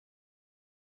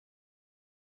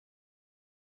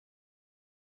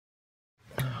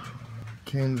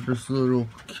came to this little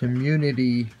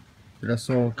community that I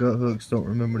saw on gut hooks, don't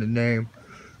remember the name,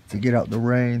 to get out the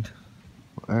rain.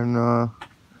 And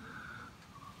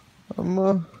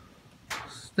I'm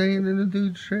staying in the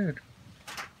dude's shed.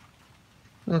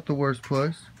 Not the worst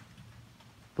place,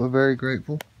 but very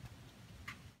grateful.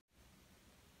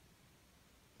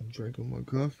 I'm drinking my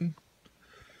coffee,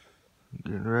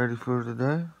 getting ready for the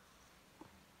day.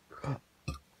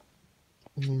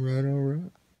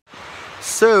 Alright.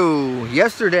 So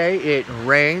yesterday it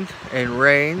rained and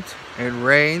rained and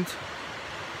rained.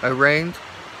 It rained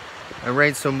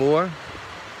some more,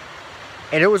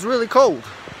 and it was really cold.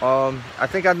 I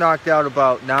think I knocked out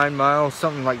about 9 miles,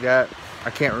 something like that. I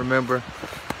can't remember,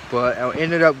 but I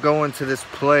ended up going to this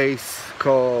place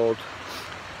called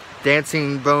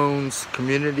Dancing Bones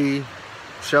Community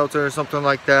Shelter or something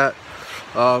like that.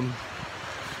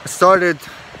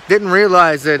 Didn't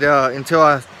realize it until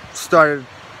I started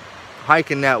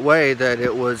hiking that way that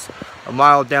it was a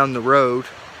mile down the road.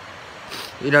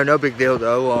 You know, no big deal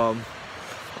though.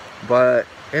 But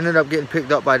ended up getting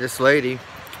picked up by this lady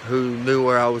who knew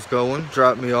where I was going,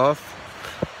 dropped me off.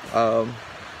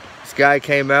 This guy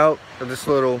came out of this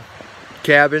little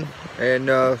cabin, and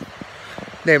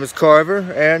name is Carver,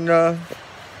 and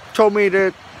told me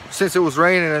that since it was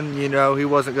raining, you know, he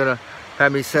wasn't gonna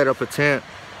have me set up a tent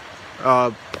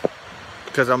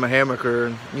because I'm a hammocker,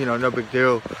 and you know, no big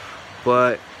deal.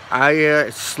 But I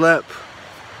slept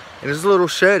in this little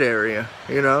shed area,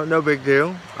 you know, no big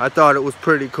deal. I thought it was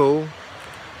pretty cool,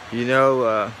 you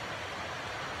know,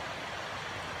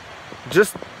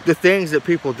 just the things that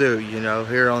people do, you know,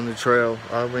 here on the trail.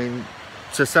 I mean,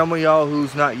 to some of y'all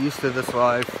who's not used to this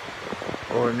life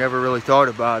or never really thought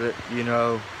about it, you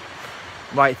know,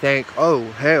 might think, oh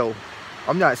hell,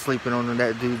 I'm not sleeping on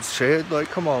that dude's shed, like,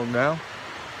 come on now.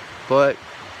 But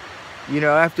you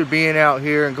know, after being out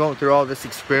here and going through all this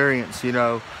experience, you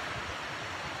know,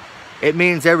 it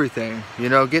means everything. You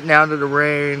know, getting out of the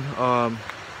rain,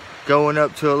 going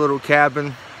up to a little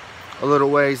cabin a little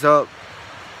ways up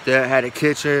that had a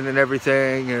kitchen and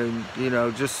everything, and you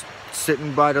know, just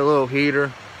sitting by the little heater,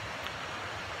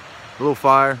 a little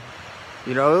fire,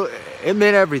 you know, it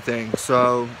meant everything.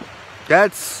 So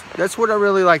that's what I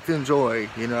really like to enjoy,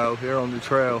 you know, here on the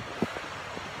trail.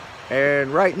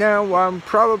 And right now I'm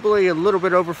probably a little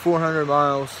bit over 400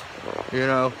 miles, you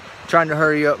know, trying to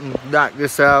hurry up and knock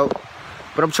this out,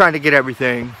 but I'm trying to get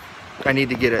everything I need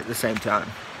to get at the same time.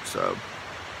 So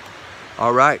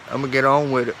all right, I'm gonna get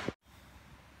on with it.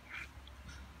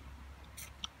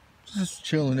 Just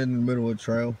chilling in the middle of the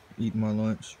trail, eating my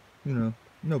lunch, you know,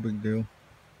 no big deal.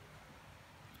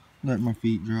 Let my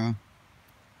feet dry.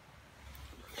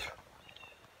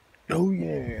 Oh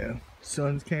yeah,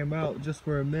 suns came out just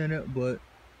for a minute, but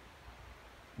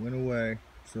went away.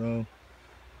 So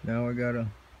now I gotta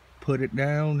put it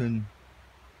down and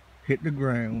hit the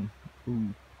ground.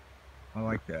 Ooh, I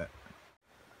like that.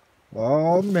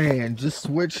 Oh man, just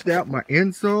switched out my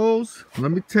insoles.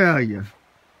 Let me tell you,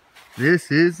 this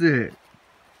is it.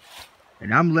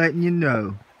 And I'm letting you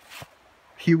know,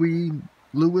 Huey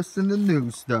Lewis in the new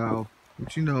style.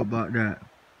 What you know about that?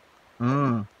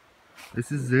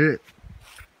 This is it.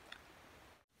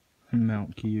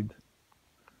 Mount Cube.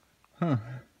 Huh.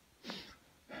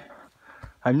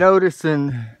 I'm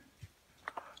noticing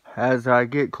as I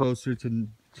get closer to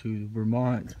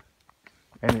Vermont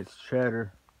and it's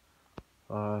cheddar,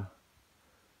 the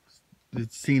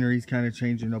scenery's kind of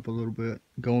changing up a little bit.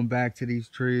 Going back to these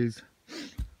trees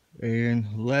and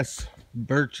less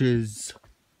birches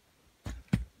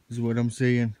is what I'm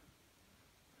seeing.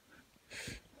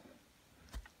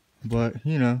 But,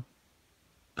 you know,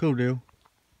 cool deal.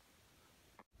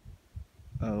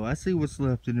 Oh, I see what's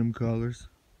left in them colors.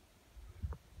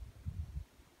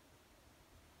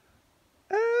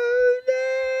 Oh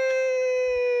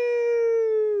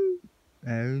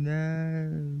no! Oh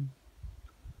no!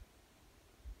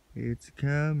 It's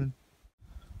coming.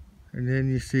 And then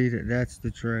you see that that's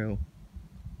the trail.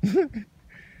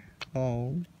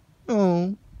 Oh.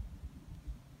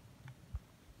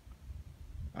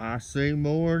 I see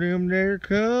more of them there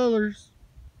colors.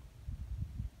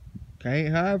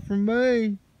 Can't hide from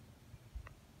me.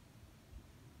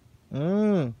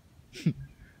 What the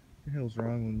hell's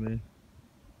wrong with me?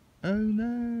 Oh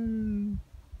no.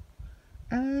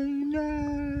 Oh no.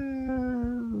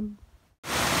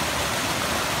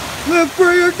 Live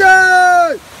free or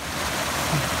die!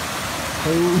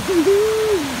 Oh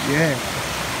yeah.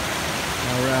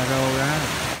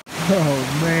 Alright. Oh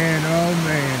man,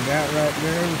 that right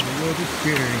there was a little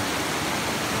scary,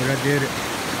 but I did it.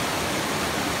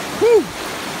 Whew!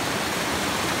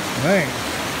 Man.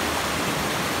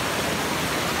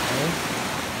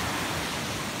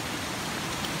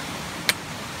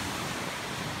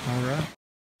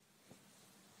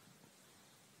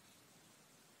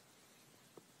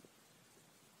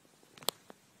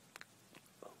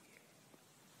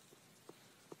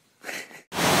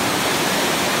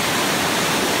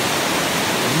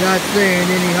 not saying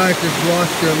any hikers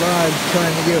lost their lives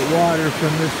trying to get water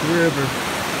from this river.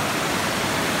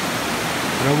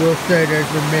 But I will say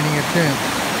there's been many attempts.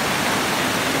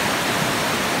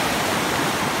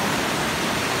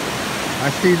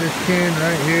 I see this can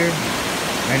right here,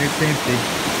 and it's empty.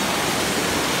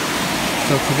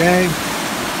 So today,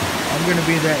 I'm going to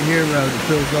be that hero that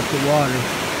fills up the water.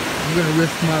 I'm going to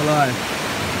risk my life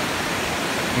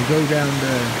and go down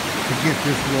there to get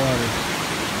this water.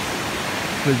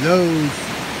 For those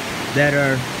that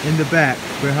are in the back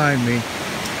behind me,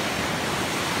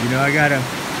 you know, I got to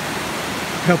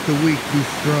help the weak be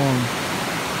strong.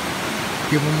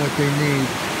 Give them what they need.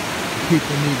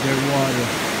 People need their water.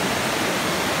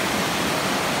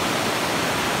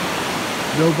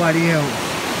 Nobody else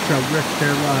shall risk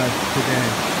their lives today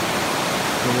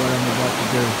for what I'm about to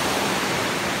do.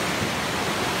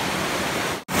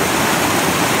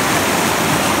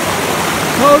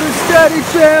 Hold it steady,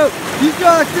 champ. You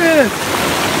got this.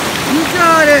 You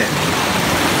got it.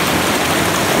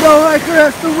 No hiker has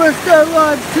to risk their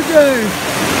lives today.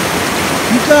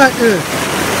 You got this.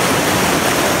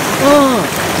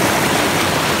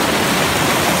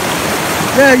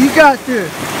 Yeah, you got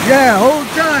this. Yeah, hold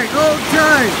tight, hold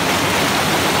tight.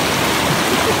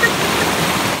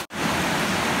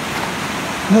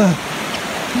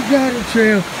 You got it,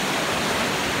 champ.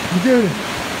 You did it.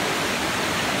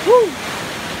 Woo!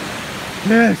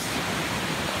 Yes.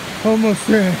 Almost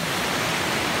there.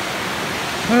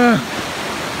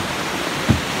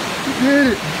 You did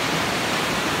it.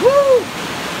 Woo!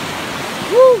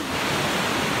 Woo!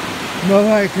 No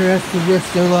hiker has to risk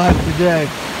their life today.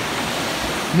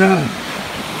 No.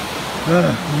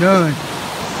 None.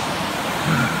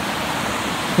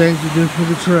 Things to do for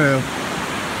the trail.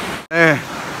 Man.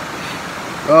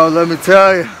 Oh, let me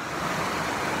tell you.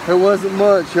 It wasn't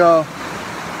much, y'all.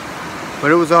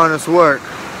 But it was honest work.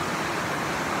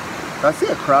 I see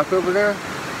a croc over there. I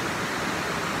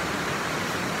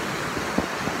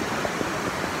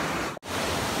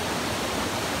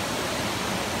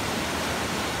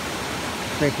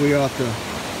think we ought to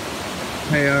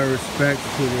pay our respects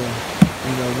to the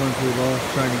ones we lost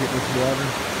trying to get this water.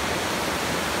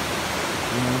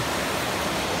 You know,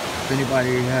 if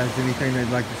anybody has anything they'd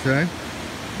like to say,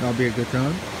 that'll be a good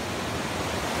time.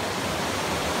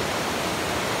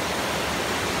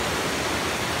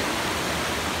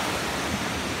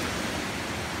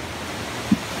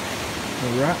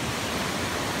 Alright,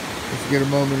 let's get a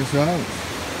moment of silence.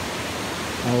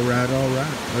 Alright,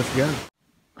 let's go.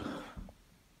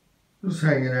 Just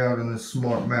hanging out in this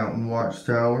Smart Mountain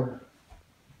watchtower.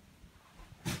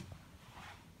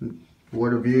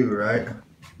 What a view, right?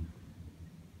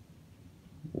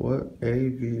 What a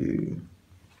view.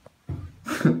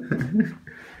 It's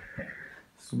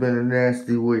been a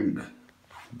nasty week,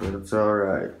 but it's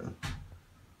alright.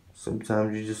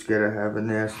 Sometimes you just gotta have a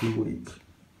nasty week.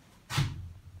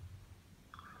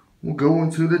 We're going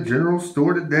to the general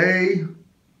store today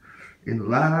in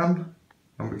Lime.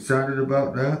 I'm excited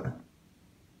about that.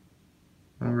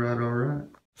 Alright.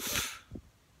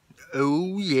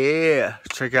 Oh yeah,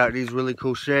 check out these really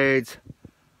cool shades.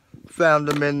 Found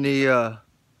them in the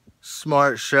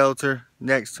Smart shelter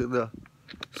next to the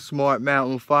Smart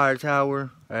Mountain Fire Tower,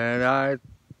 and I,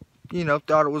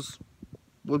 thought it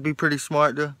would be pretty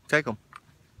smart to take them.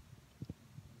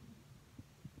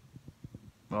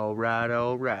 Alright.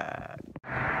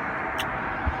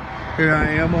 Here I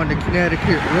am on the Connecticut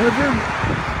River,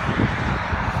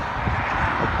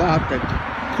 about to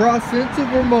cross into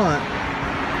Vermont,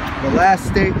 the last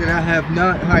state that I have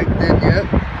not hiked in yet.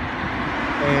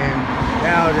 And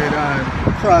now that I'm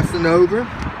crossing over,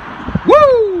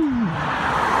 woo!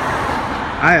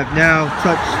 I have now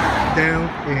touched down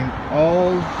in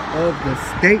all of the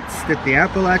states that the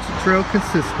Appalachian Trail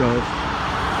consists of.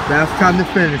 Now it's time to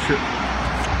finish it.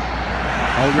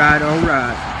 Alright.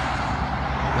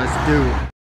 Let's do it.